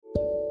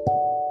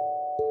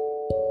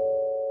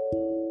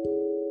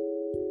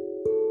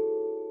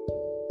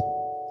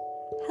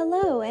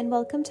Hello, and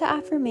welcome to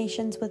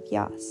Affirmations with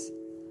Yas.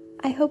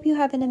 I hope you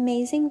have an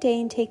amazing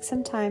day and take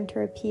some time to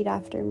repeat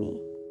after me.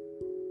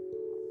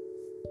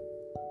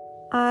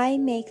 I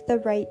make the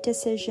right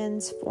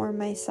decisions for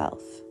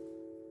myself.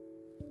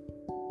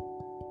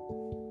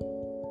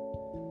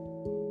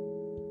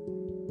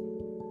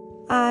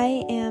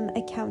 I am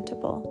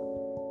accountable.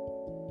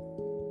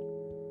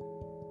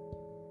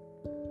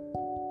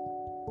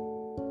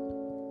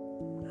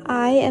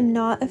 I am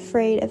not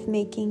afraid of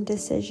making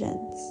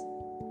decisions.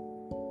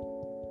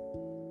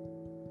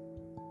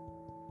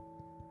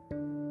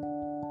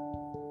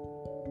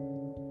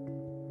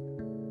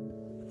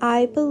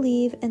 I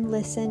believe and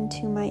listen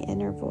to my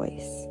inner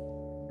voice.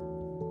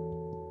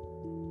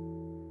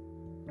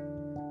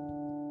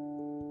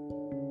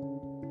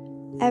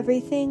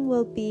 Everything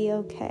will be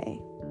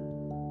okay.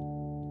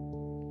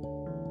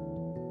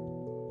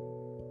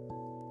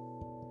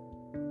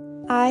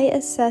 I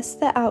assess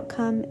the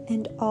outcome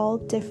and all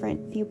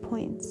different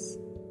viewpoints.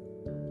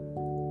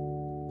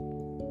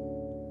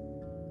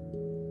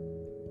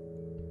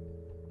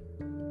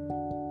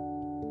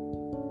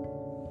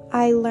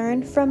 I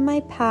learn from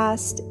my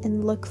past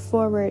and look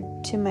forward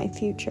to my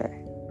future.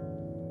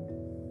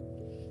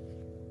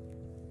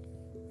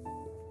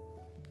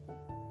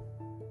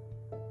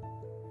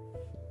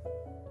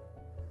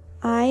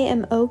 I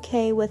am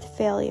okay with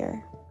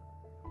failure.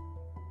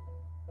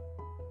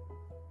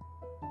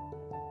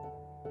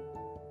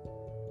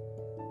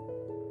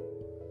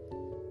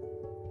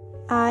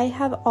 I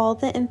have all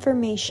the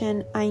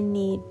information I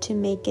need to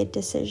make a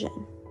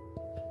decision.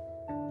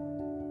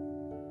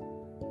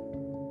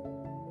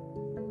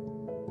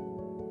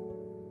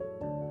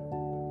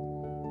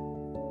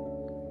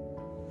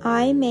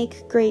 I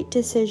make great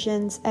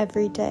decisions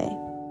every day.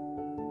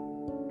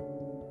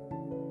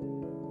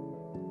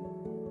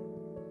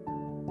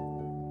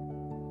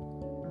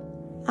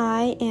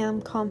 I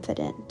am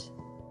confident.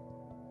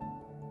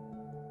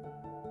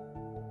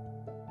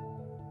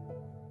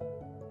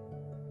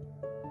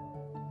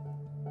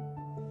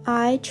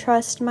 I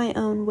trust my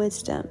own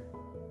wisdom.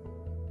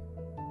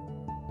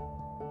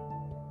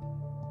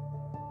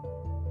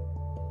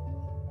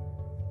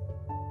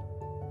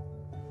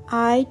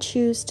 I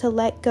choose to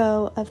let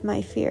go of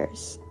my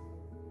fears.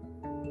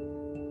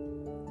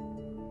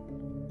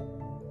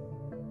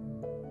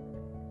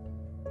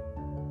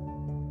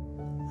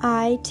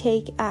 I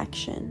take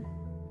action.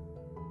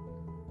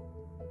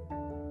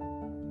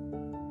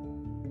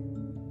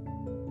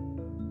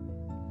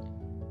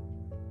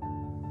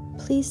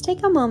 Please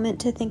take a moment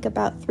to think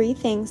about 3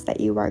 things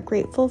that you are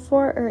grateful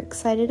for or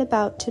excited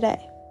about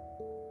today.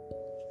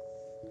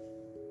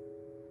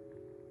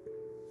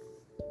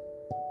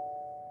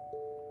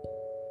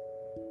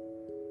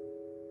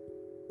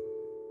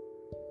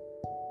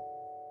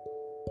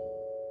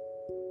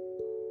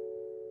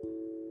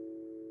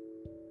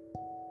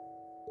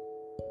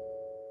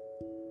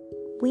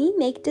 We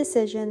make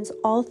decisions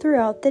all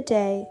throughout the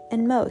day,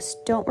 and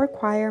most don't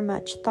require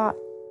much thought.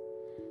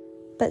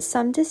 But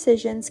some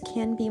decisions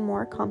can be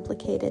more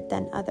complicated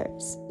than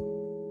others.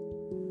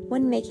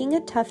 When making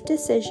a tough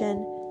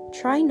decision,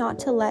 try not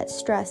to let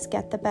stress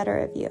get the better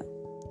of you.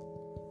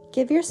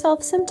 Give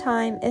yourself some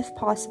time, if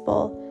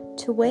possible,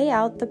 to weigh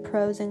out the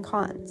pros and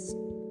cons.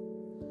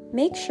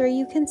 Make sure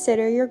you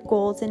consider your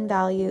goals and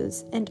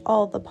values and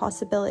all the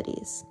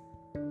possibilities.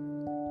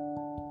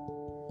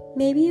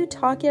 Maybe you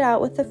talk it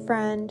out with a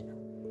friend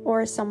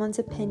or someone's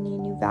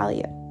opinion you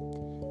value,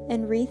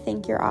 and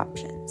rethink your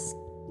options.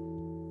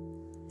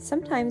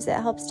 Sometimes it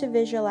helps to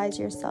visualize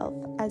yourself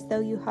as though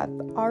you have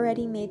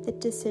already made the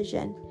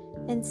decision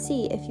and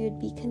see if you'd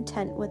be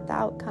content with the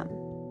outcome.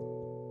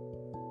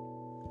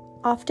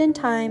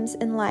 Oftentimes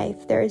in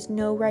life, there is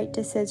no right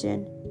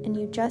decision, and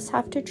you just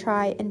have to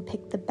try and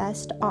pick the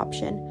best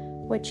option,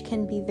 which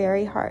can be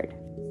very hard.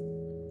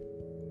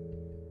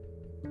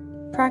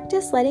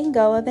 Practice letting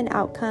go of an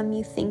outcome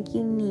you think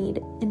you need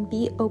and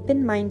be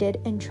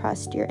open-minded and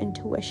trust your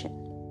intuition.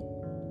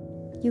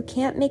 You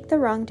can't make the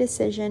wrong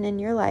decision in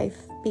your life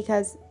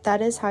because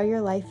that is how your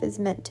life is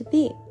meant to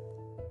be.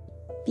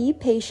 Be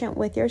patient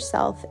with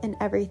yourself and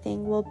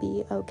everything will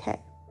be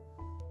okay.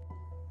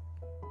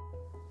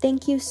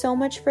 Thank you so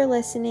much for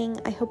listening.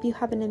 I hope you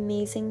have an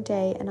amazing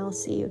day and I'll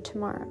see you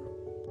tomorrow.